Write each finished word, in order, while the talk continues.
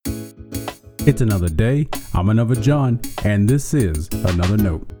It's another day. I'm another John, and this is Another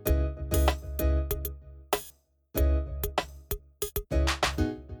Note.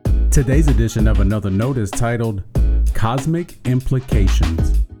 Today's edition of Another Note is titled Cosmic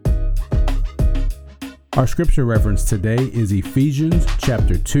Implications. Our scripture reference today is Ephesians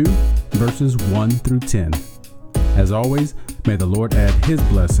chapter 2, verses 1 through 10. As always, may the Lord add His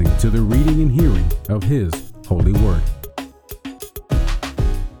blessing to the reading and hearing of His holy word.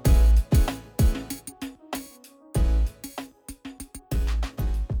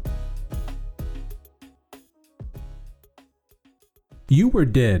 You were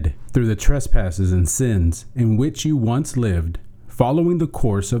dead through the trespasses and sins in which you once lived, following the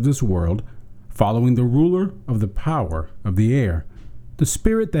course of this world, following the ruler of the power of the air, the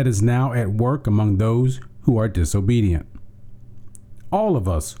spirit that is now at work among those who are disobedient. All of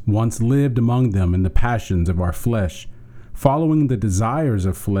us once lived among them in the passions of our flesh, following the desires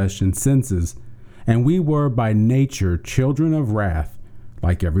of flesh and senses, and we were by nature children of wrath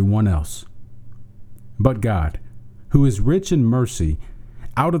like everyone else. But God, who is rich in mercy,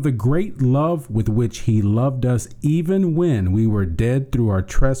 out of the great love with which He loved us even when we were dead through our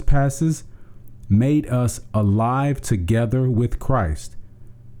trespasses, made us alive together with Christ.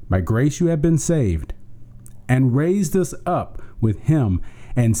 By grace you have been saved, and raised us up with Him,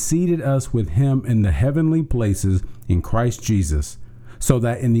 and seated us with Him in the heavenly places in Christ Jesus, so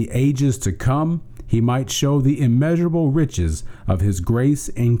that in the ages to come He might show the immeasurable riches of His grace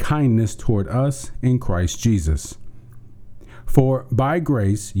and kindness toward us in Christ Jesus. For by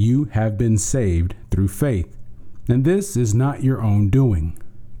grace you have been saved through faith, and this is not your own doing.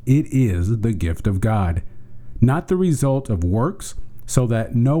 It is the gift of God, not the result of works, so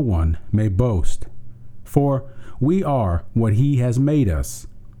that no one may boast. For we are what He has made us,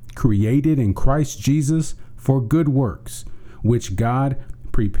 created in Christ Jesus for good works, which God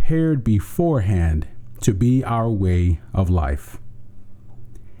prepared beforehand to be our way of life.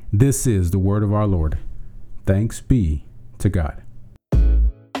 This is the word of our Lord. Thanks be to God.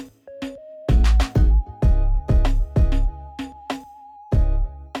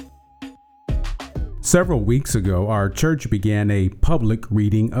 Several weeks ago, our church began a public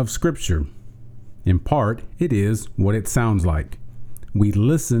reading of Scripture. In part, it is what it sounds like. We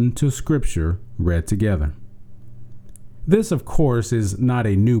listen to Scripture read together. This, of course, is not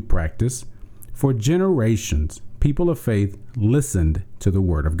a new practice. For generations, people of faith listened to the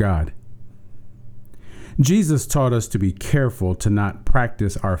Word of God. Jesus taught us to be careful to not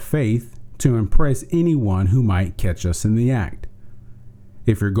practice our faith to impress anyone who might catch us in the act.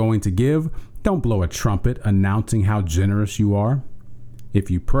 If you're going to give, don't blow a trumpet announcing how generous you are.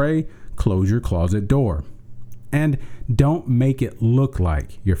 If you pray, close your closet door. And don't make it look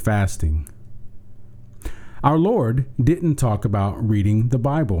like you're fasting. Our Lord didn't talk about reading the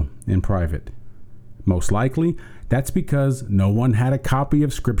Bible in private. Most likely, that's because no one had a copy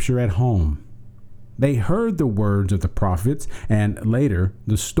of Scripture at home. They heard the words of the prophets and later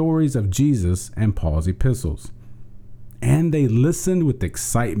the stories of Jesus and Paul's epistles. And they listened with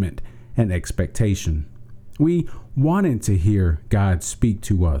excitement and expectation. We wanted to hear God speak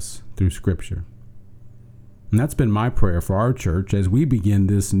to us through Scripture. And that's been my prayer for our church as we begin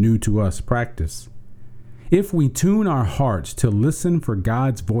this new to us practice. If we tune our hearts to listen for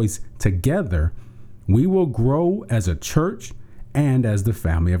God's voice together, we will grow as a church and as the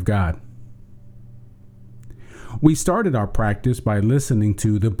family of God. We started our practice by listening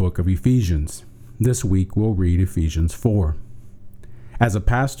to the book of Ephesians. This week we'll read Ephesians 4. As a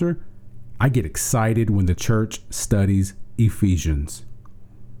pastor, I get excited when the church studies Ephesians.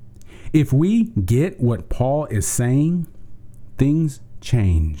 If we get what Paul is saying, things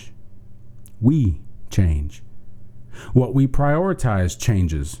change. We change. What we prioritize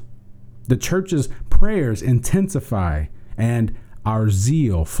changes. The church's prayers intensify and our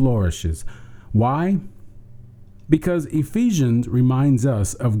zeal flourishes. Why? Because Ephesians reminds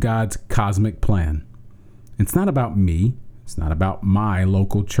us of God's cosmic plan. It's not about me. It's not about my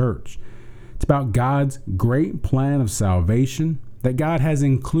local church. It's about God's great plan of salvation that God has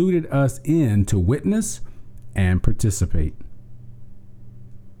included us in to witness and participate.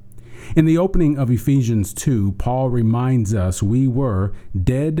 In the opening of Ephesians 2, Paul reminds us we were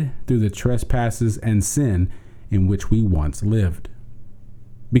dead through the trespasses and sin in which we once lived.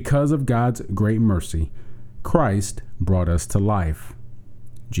 Because of God's great mercy, Christ brought us to life.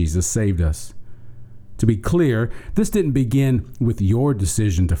 Jesus saved us. To be clear, this didn't begin with your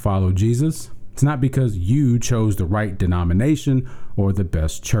decision to follow Jesus. It's not because you chose the right denomination or the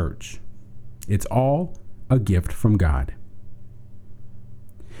best church. It's all a gift from God.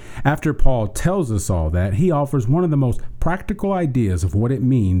 After Paul tells us all that, he offers one of the most practical ideas of what it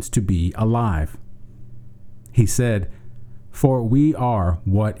means to be alive. He said, "For we are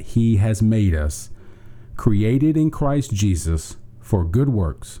what he has made us, created in Christ Jesus for good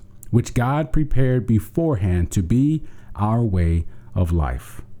works, which God prepared beforehand to be our way of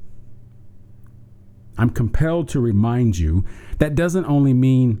life." I'm compelled to remind you that doesn't only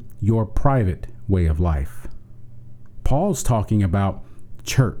mean your private way of life. Paul's talking about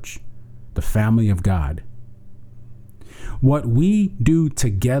church, the family of God. What we do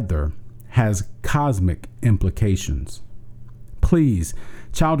together has cosmic implications. Please,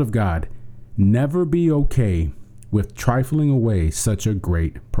 child of God, never be okay with trifling away such a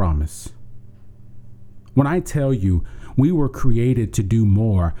great promise. When I tell you we were created to do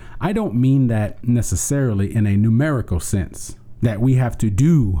more, I don't mean that necessarily in a numerical sense, that we have to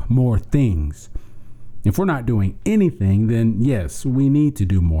do more things. If we're not doing anything, then yes, we need to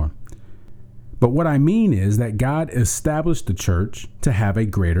do more. But what I mean is that God established the church to have a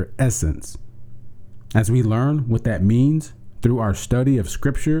greater essence. As we learn what that means through our study of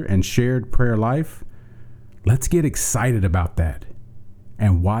Scripture and shared prayer life, let's get excited about that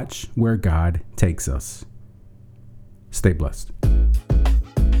and watch where God takes us. Stay blessed.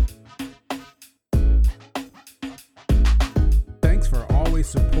 Thanks for always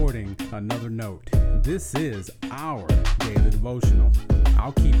supporting Another Note. This is our daily devotional.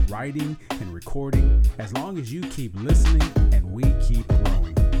 I'll keep writing and recording as long as you keep listening and we keep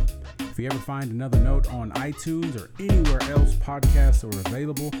growing. If you ever find Another Note on iTunes or anywhere else podcasts are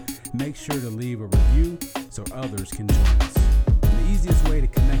available, make sure to leave a review so others can join us. The easiest way to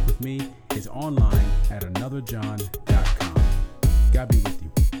connect with me is online at anotherjohn.com. God be with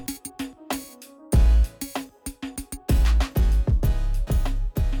you.